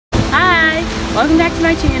Welcome back to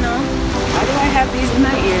my channel. Why do I have these in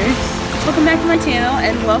my ears? Welcome back to my channel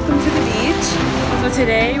and welcome to the beach. So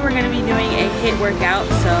today we're going to be doing a HITT workout,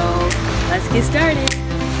 so let's get started.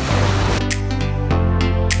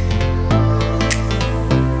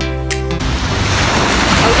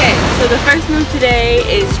 Okay, so the first move today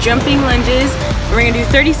is jumping lunges. We're going to do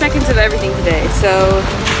 30 seconds of everything today, so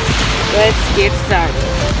let's get started.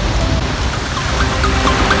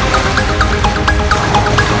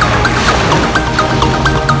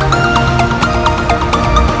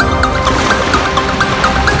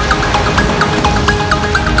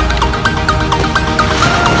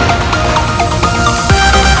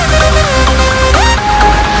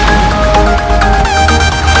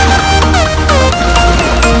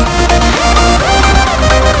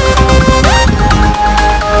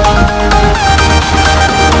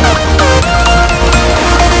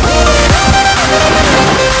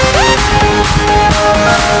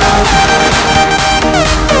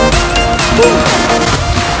 The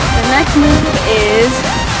next move is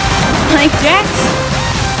plank jacks.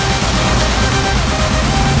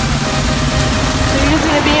 So you're just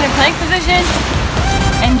going to be in a plank position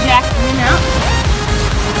and jack in and out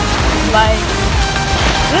like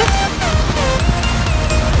this.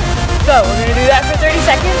 So we're going to do that for 30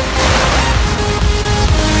 seconds.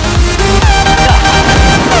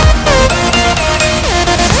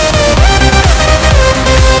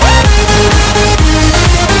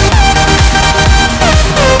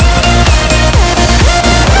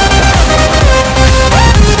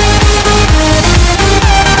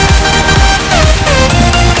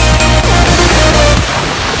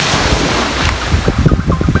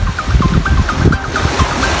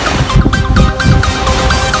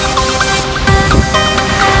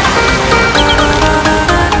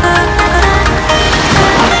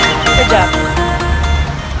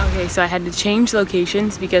 So I had to change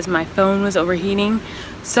locations because my phone was overheating.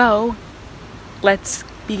 So let's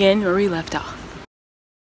begin where we left off.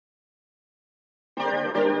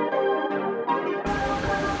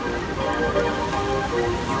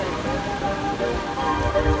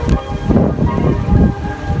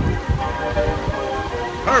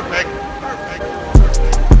 Perfect.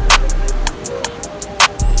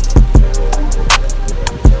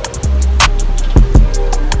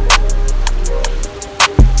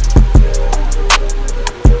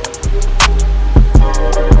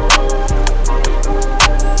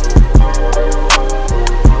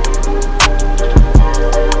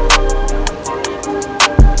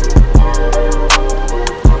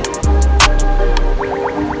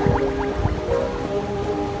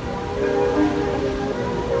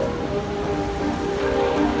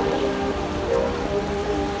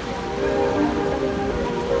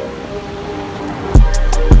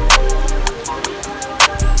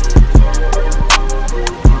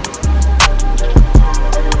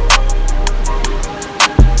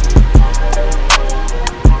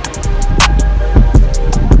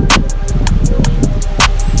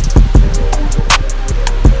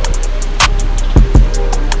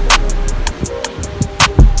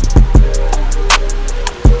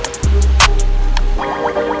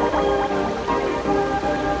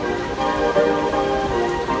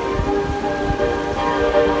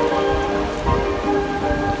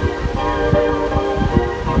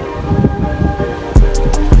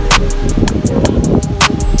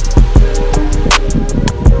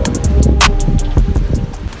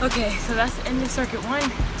 Okay, so that's the end of circuit 1. So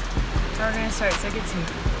we're gonna start circuit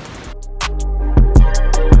 2.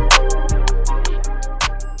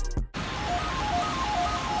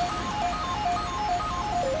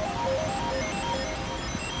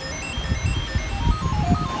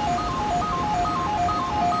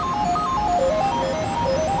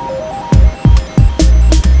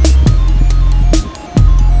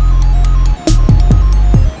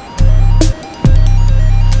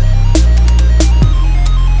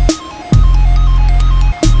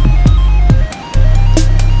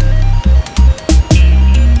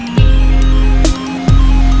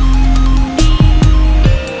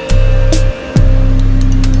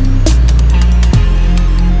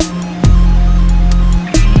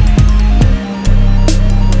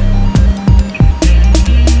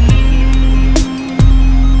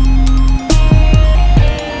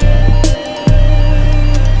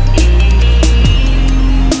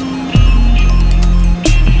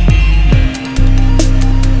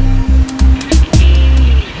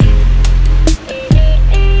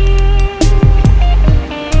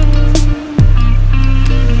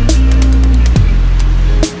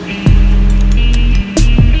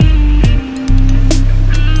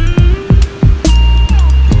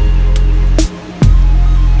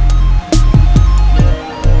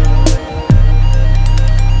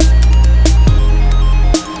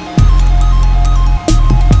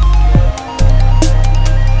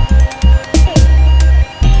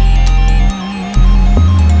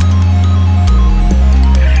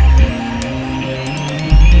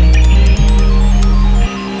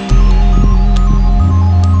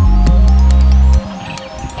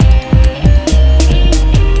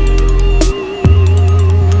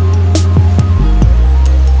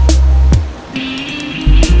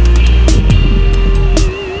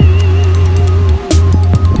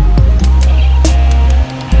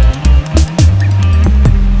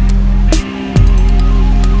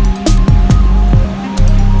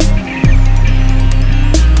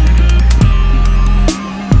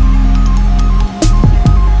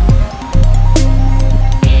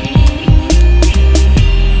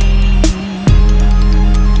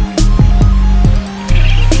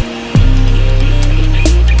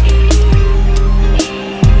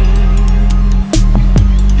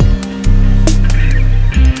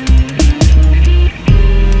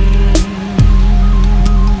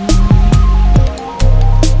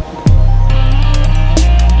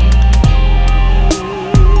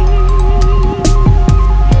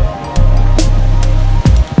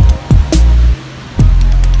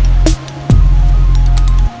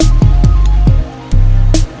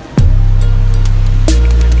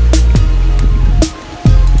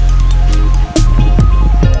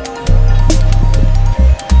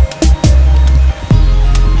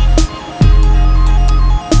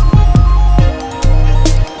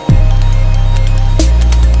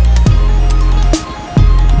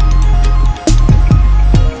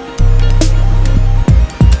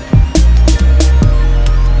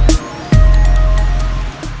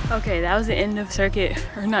 that was the end of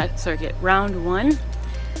round 1.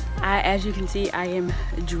 As you can see, I am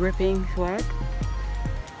dripping sweat.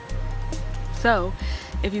 So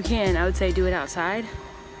if you can, I would say do it outside.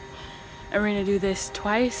 And we're gonna do this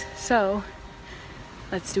twice, so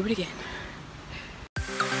let's do it again.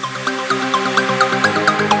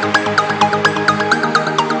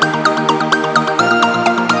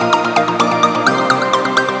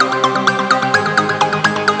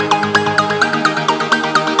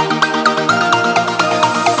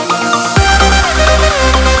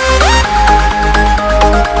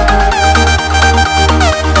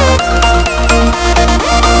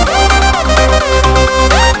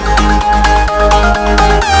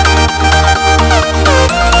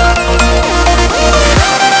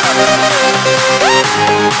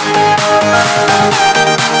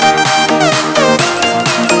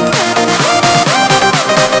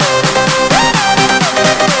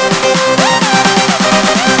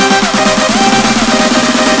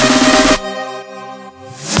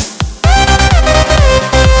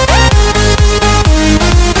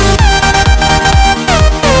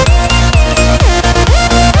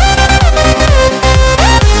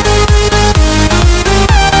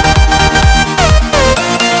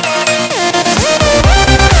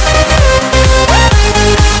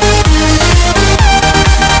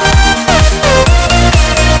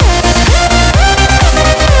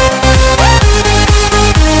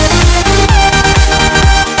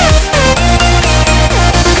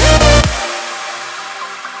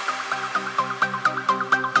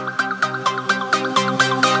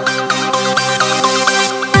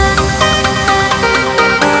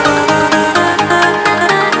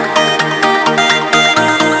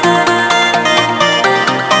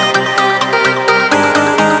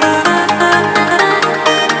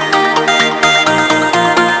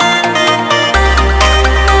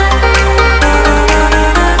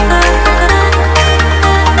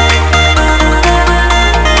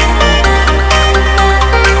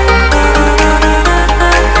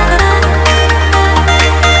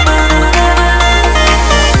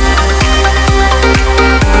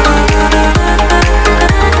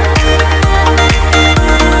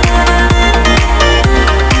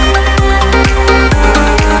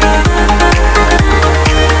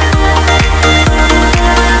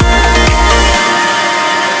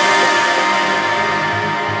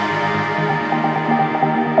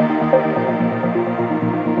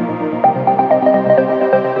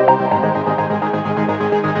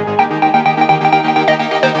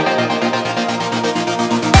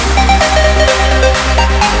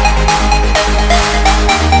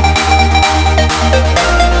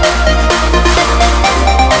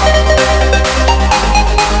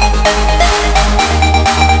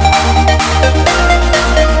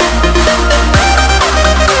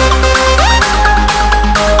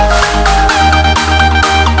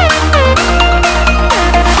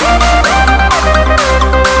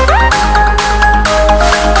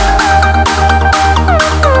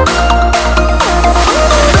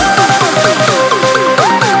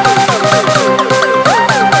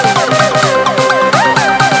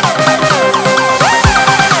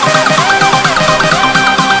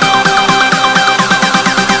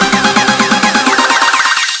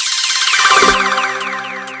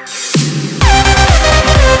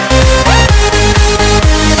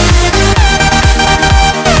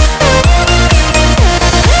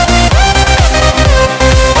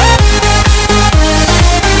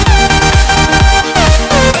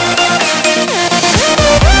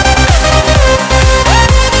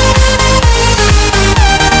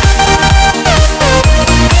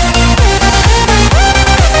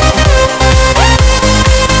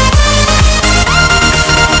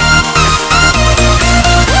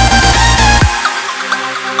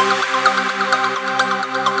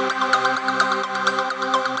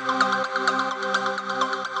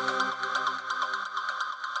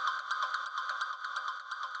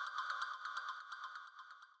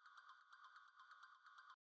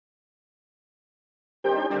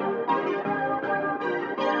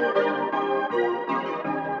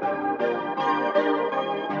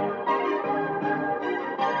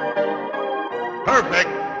 Perfect.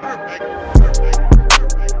 Perfect.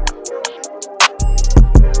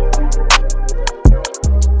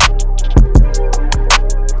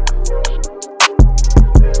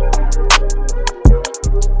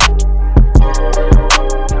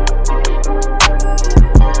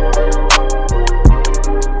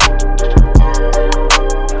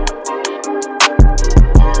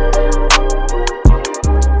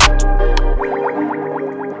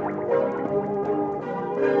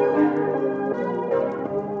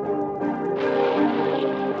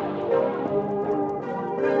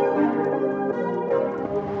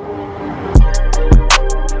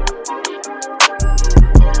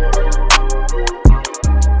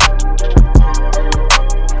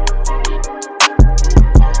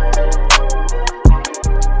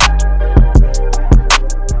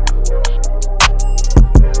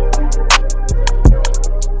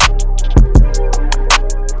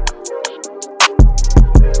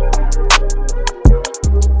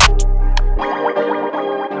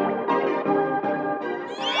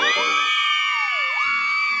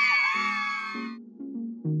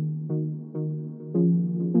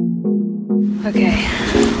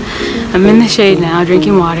 shade now,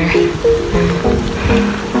 drinking water.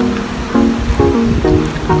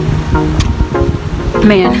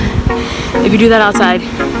 Man, if you do that outside,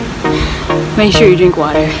 make sure you drink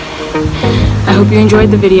water. I hope you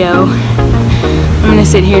enjoyed the video. I'm gonna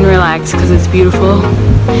sit here and relax because it's beautiful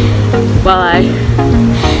while I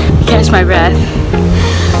catch my breath.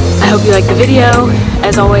 I hope you liked the video.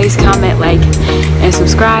 As always, comment, like, and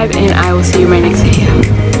subscribe, and I will see you in my next video.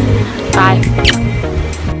 Bye.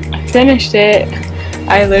 I finished it.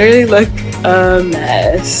 I literally look a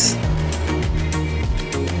mess.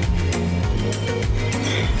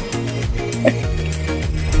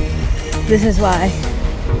 This is why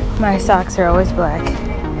my socks are always black.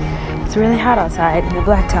 It's really hot outside and the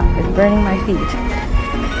black top is burning my feet.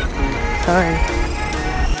 Sorry.